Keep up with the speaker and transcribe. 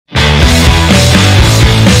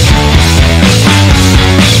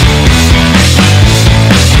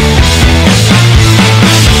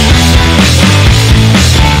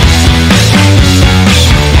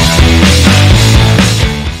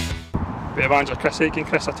manager Chris Aiken.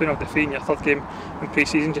 Chris, a 2-0 defeat in your third game in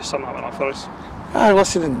pre-season. Just sum that one up for us.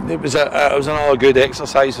 Listen, it was another good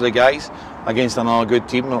exercise for the guys against another good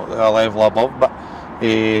team at a level above, but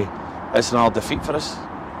it's another defeat for us.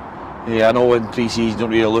 I know in pre-season you don't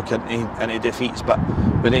really look into defeats, but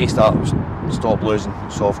we need to stop losing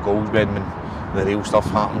soft goals when the real stuff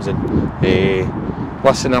happens. And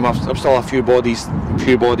listen, I'm still a few bodies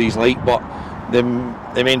light, but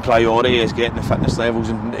the main priority is getting the fitness levels,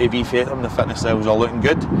 and to be fair to them, the fitness levels are looking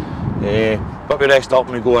good. But we rest up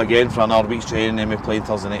and we go again for another week's training, and we play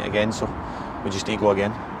Thursday night again, so we just need to go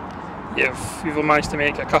again. You've managed to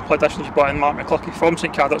make a couple of additions. You brought in Mark McClucky from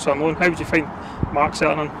St Cadocs on loan. How would you find Mark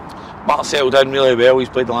settling in? Mark settled in really well. He's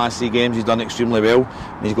played the last 3 games, he's done extremely well,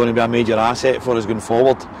 and he's going to be a major asset for us going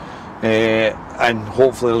forward. And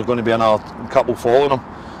hopefully there's going to be another couple following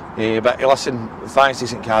him. But listen, thanks to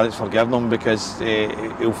St Cadocs for giving him, because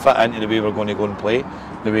he'll fit into the way we're going to go and play,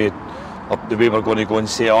 the way we're going to go and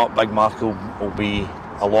set up. Big Mark will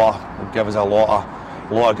give us a lot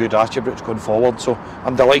of good attributes going forward. So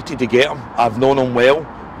I'm delighted to get him. I've known him well,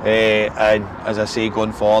 and as I say,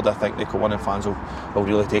 going forward, I think the Kilwinning fans will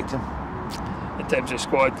really take to him. In terms of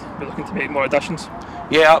squad, we're looking to make more additions.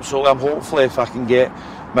 Yeah, absolutely. I'm hopefully if I can get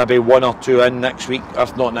maybe 1 or 2 in next week,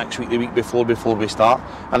 if not next week, the week before we start.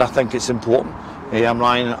 And I think it's important. I'm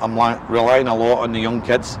relying a lot on the young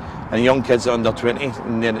kids, and the young kids at under 20,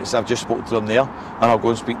 and then I've just spoke to them there, and I'll go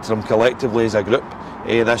and speak to them collectively as a group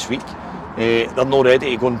this week. They're not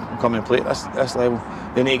ready to go and come and play at this level.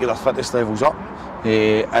 They need to get their fitness levels up,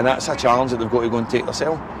 and that's a challenge that they've got to go and take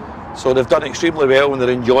themselves. So they've done extremely well, and they're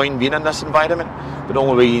enjoying being in this environment. But the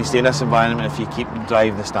only way you can stay in this environment if you keep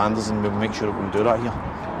driving the standards, and we'll make sure that we'll do that here.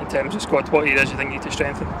 In terms of squad, what areas do you think you need to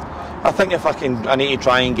strengthen? I think if I need to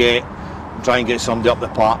try and get somebody up the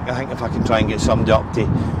park. I think if I can try and get somebody up to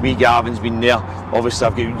wee Gavin's been there. Obviously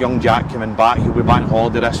I've got young Jack coming back, he'll be back on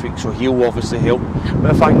holiday this week, so he'll obviously help.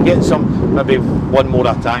 But if I can get maybe one more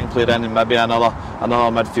attacking player in and maybe another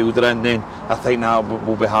midfielder in, then I think now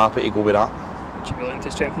we'll be happy to go with that. Would you be willing to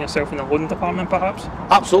strengthen yourself in the loan department perhaps?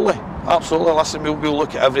 Absolutely. Listen, we'll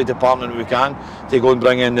look at every department we can to go and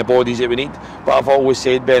bring in the bodies that we need. But I've always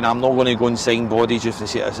said, Ben, I'm not going to go and sign bodies just for the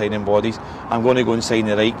sake of signing bodies. I'm going to go and sign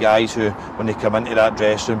the right guys who, when they come into that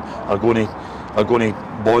dressing room, are going to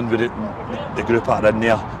bond with the group that are in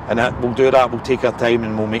there. And we'll do that. We'll take our time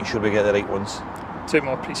and we'll make sure we get the right ones. 2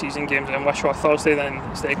 more pre-season games in Wishaw Thursday, then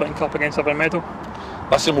it's the Eglinton Cup against Meadow.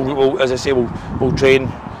 Listen, we'll, as I say, we'll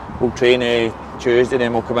train Tuesday,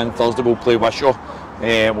 then we'll come in Thursday. We'll play Wishaw.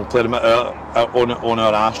 We'll play them on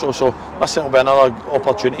our Astro. So listen, it'll be another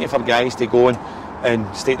opportunity for guys to go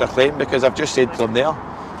and state their claim, because I've just said to them there,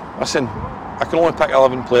 listen, I can only pick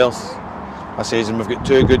 11 players. I says, and we've got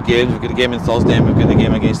 2 good games. We've got the game on Thursday and we've got the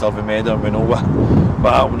game against Meadow, and we know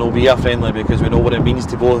we'll be friendly, because we know what it means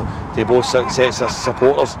to both sets of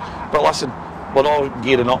supporters. But listen, we're all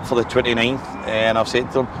gearing up for the 29th, and I've said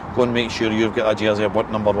to them, go and make sure you've got a jersey of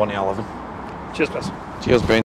number 1 to 11. Cheers, Chris. Cheers, Brian.